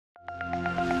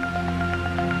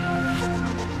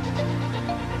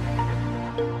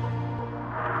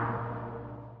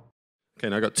Okay,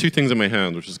 now I've got two things in my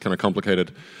hand, which is kind of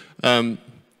complicated.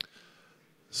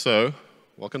 So,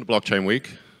 welcome to Blockchain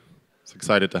Week. It's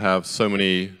excited to have so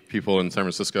many people in San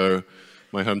Francisco,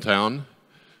 my hometown.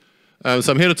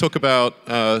 So I'm here to talk about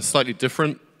a slightly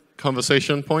different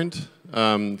conversation point.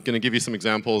 I'm going to give you some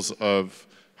examples of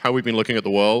how we've been looking at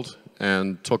the world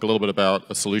and talk a little bit about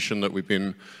a solution that we've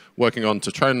been working on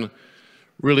to try and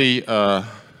really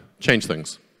change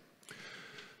things.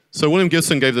 So William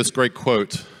Gibson gave this great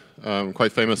quote,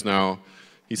 quite famous now.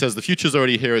 He says, "The future's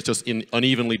already here, it's just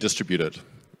unevenly distributed."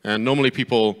 And normally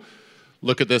people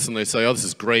look at this and they say, oh, this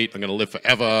is great, I'm going to live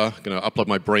forever, I'm going to upload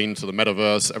my brain to the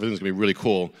metaverse, everything's going to be really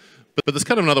cool. But there's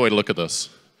kind of another way to look at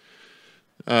this.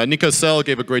 Nico Sell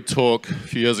gave a great talk a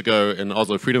few years ago in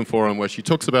Oslo Freedom Forum where she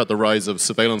talks about the rise of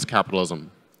surveillance capitalism.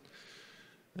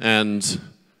 And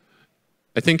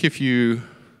I think if you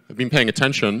have been paying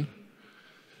attention,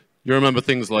 you remember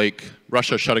things like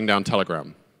Russia shutting down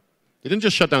Telegram. They didn't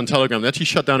just shut down Telegram, they actually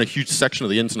shut down a huge section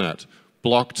of the internet,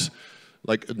 blocked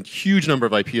like a huge number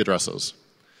of IP addresses.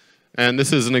 And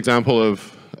this is an example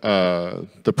of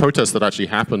the protest that actually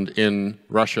happened in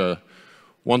Russia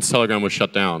once Telegram was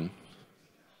shut down.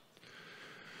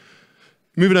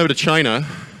 Moving over to China,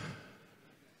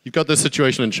 you've got this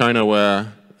situation in China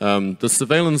where the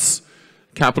surveillance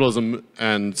capitalism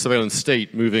and surveillance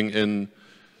state moving in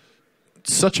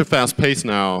such a fast pace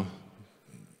now.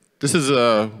 This is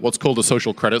what's called a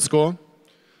social credit score.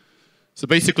 So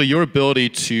basically your ability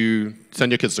to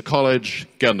send your kids to college,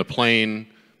 get on a plane,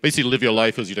 basically live your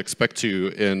life as you'd expect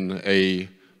to in a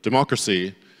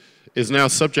democracy is now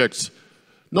subject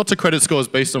not to credit scores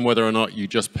based on whether or not you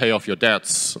just pay off your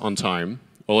debts on time,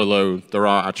 although there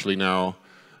are actually now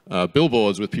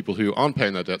billboards with people who aren't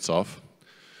paying their debts off,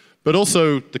 but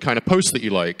also the kind of posts that you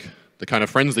like, the kind of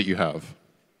friends that you have.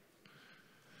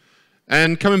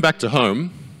 And coming back to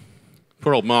home,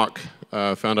 poor old Mark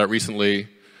found out recently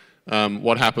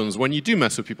what happens when you do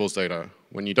mess with people's data,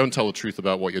 when you don't tell the truth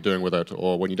about what you're doing with it,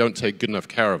 or when you don't take good enough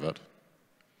care of it.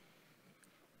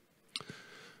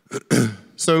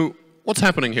 So what's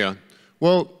happening here?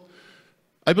 Well,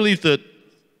 I believe that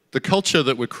the culture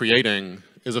that we're creating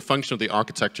is a function of the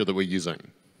architecture that we're using.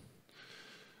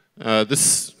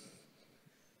 This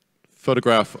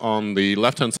photograph on the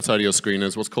left-hand side of your screen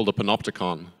is what's called a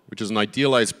panopticon, which is an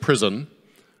idealized prison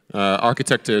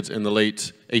architected in the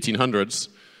late 1800s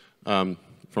from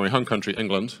my home country,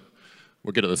 England.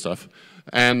 We're good at this stuff.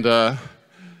 And the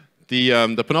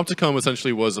panopticon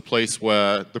essentially was a place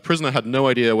where the prisoner had no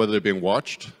idea whether they're being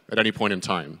watched at any point in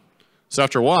time. So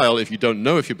after a while, if you don't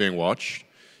know if you're being watched,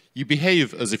 you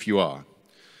behave as if you are.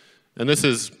 And this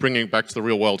is bringing it back to the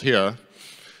real world here.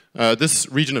 This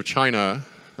region of China,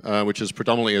 which is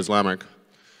predominantly Islamic,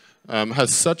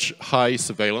 has such high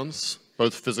surveillance,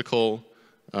 both physical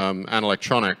and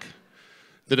electronic,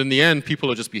 that in the end,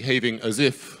 people are just behaving as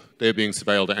if they're being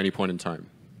surveilled at any point in time.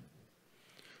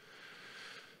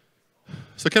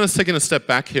 So kind of taking a step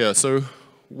back here, so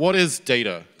what is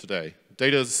data today?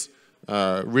 Data's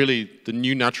really the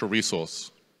new natural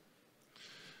resource.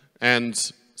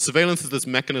 And surveillance is this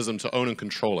mechanism to own and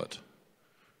control it.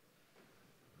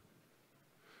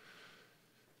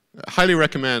 I highly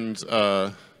recommend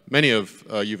many of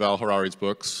Yuval Harari's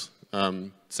books.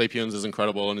 Sapiens is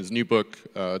incredible, and his new book,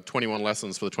 21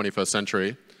 Lessons for the 21st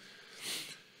Century.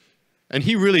 And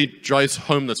he really drives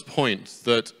home this point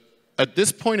that at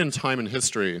this point in time in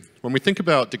history, when we think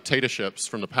about dictatorships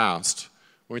from the past,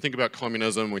 when we think about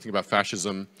communism, when we think about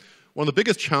fascism, one of the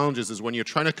biggest challenges is when you're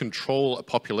trying to control a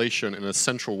population in a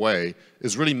central way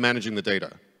is really managing the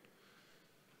data.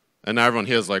 And now everyone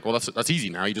here is like, well, that's easy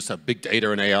now. You just have big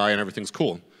data and AI and everything's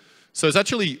cool. So it's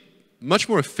actually much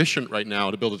more efficient right now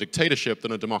to build a dictatorship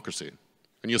than a democracy.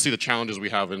 And you'll see the challenges we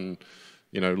have in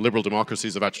liberal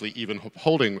democracies of actually even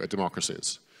holding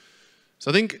democracies. So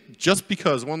I think just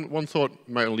because, one thought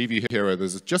might leave you here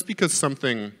is just because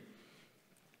something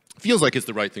feels like it's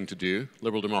the right thing to do,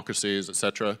 liberal democracies,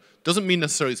 etc., doesn't mean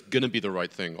necessarily it's going to be the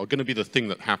right thing or going to be the thing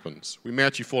that happens. We may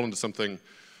actually fall into something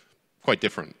quite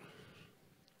different.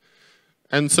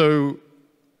 And so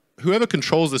whoever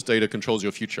controls this data controls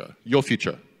your future, your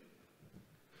future.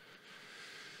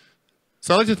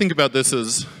 So I like to think about this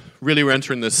as really we're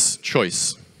entering this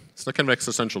choice. It's a kind of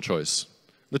existential choice.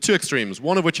 The two extremes,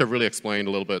 one of which I've really explained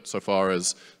a little bit so far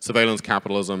is surveillance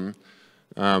capitalism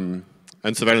and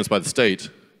surveillance by the state.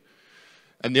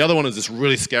 And the other one is this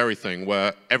really scary thing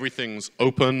where everything's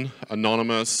open,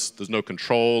 anonymous, there's no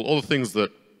control, all the things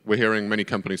that we're hearing many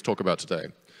companies talk about today.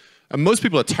 And most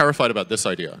people are terrified about this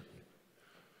idea.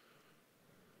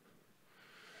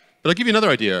 But I'll give you another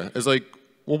idea. It's like,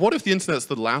 well, what if the internet's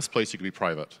the last place you could be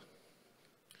private?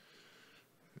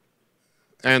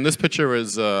 And this picture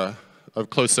is of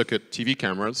closed-circuit TV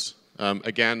cameras.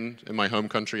 Again, in my home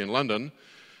country in London,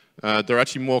 there are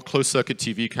actually more closed-circuit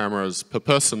TV cameras per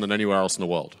person than anywhere else in the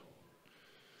world.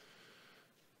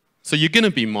 So you're going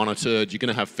to be monitored, you're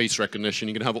going to have face recognition,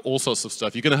 you're going to have all sorts of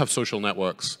stuff, you're going to have social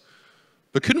networks.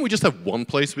 But couldn't we just have one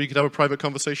place where you could have a private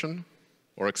conversation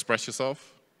or express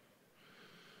yourself?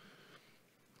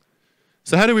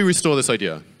 So how do we restore this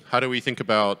idea? How do we think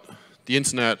about the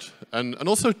internet, and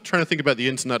also trying to think about the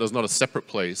internet as not a separate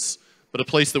place, but a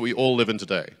place that we all live in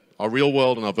today? Our real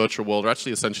world and our virtual world are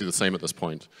actually essentially the same at this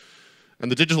point. And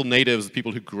the digital natives, the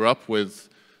people who grew up with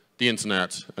the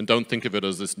internet and don't think of it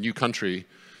as this new country,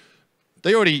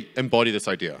 they already embody this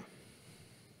idea.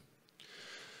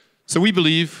 So we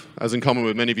believe, as in common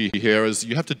with many of you here, is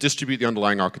you have to distribute the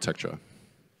underlying architecture.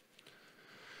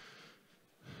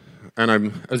 And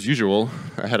I'm, as usual,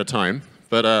 ahead of time,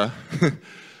 but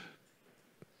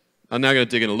I'm now going to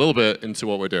dig in a little bit into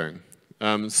what we're doing.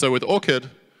 So with Orchid,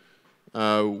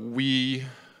 we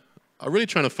are really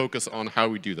trying to focus on how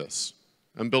we do this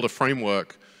and build a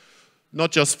framework,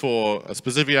 not just for a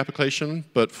specific application,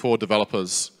 but for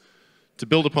developers to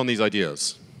build upon these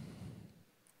ideas.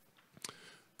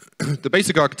 The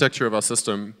basic architecture of our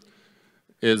system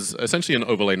is essentially an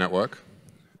overlay network,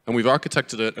 and we've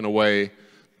architected it in a way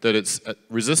that it's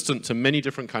resistant to many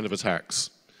different kinds of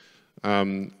attacks.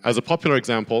 As a popular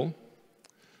example,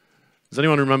 does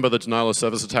anyone remember the denial of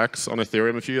service attacks on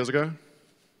Ethereum a few years ago?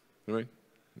 Anyway?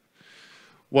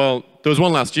 Well, there was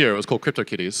one last year, it was called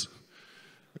CryptoKitties.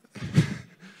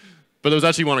 But there was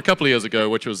actually one a couple of years ago,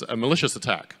 which was a malicious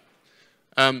attack.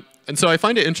 And so I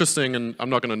find it interesting, and I'm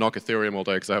not going to knock Ethereum all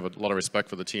day because I have a lot of respect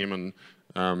for the team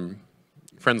and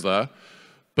friends there.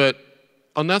 But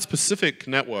on that specific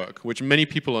network, which many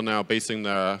people are now basing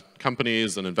their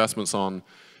companies and investments on,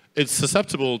 it's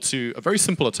susceptible to a very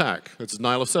simple attack. It's a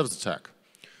denial of service attack.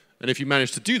 And if you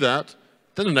manage to do that,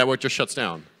 then the network just shuts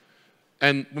down.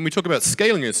 And when we talk about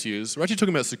scaling issues, we're actually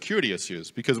talking about security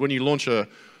issues, because when you launch an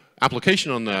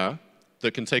application on there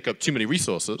that can take up too many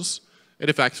resources, it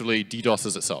effectively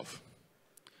DDoSes itself.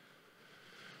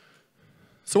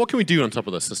 So what can we do on top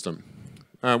of this system?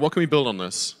 What can we build on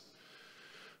this?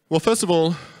 Well, first of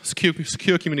all,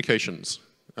 secure communications.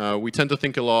 We tend to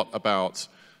think a lot about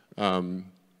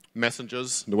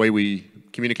messengers, the way we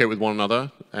communicate with one another,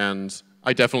 and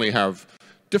I definitely have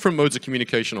different modes of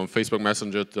communication on Facebook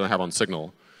Messenger than I have on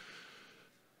Signal.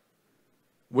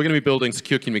 We're going to be building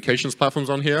secure communications platforms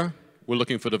on here. We're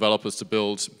looking for developers to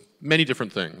build many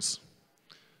different things.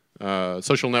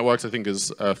 Social networks, I think,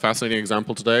 is a fascinating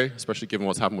example today, especially given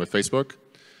what's happened with Facebook.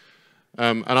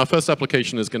 And our first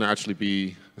application is going to actually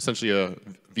be essentially a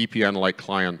VPN-like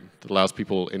client that allows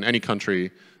people in any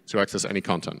country to access any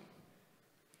content.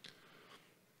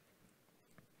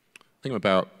 I think I'm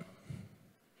about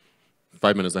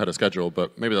 5 minutes ahead of schedule,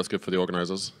 but maybe that's good for the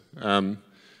organizers.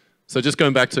 So just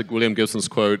going back to William Gibson's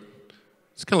quote,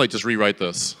 it's kind of like just rewrite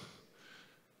this.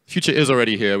 The future is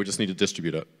already here, we just need to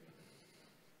distribute it.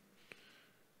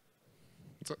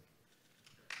 That's it.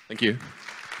 Thank you.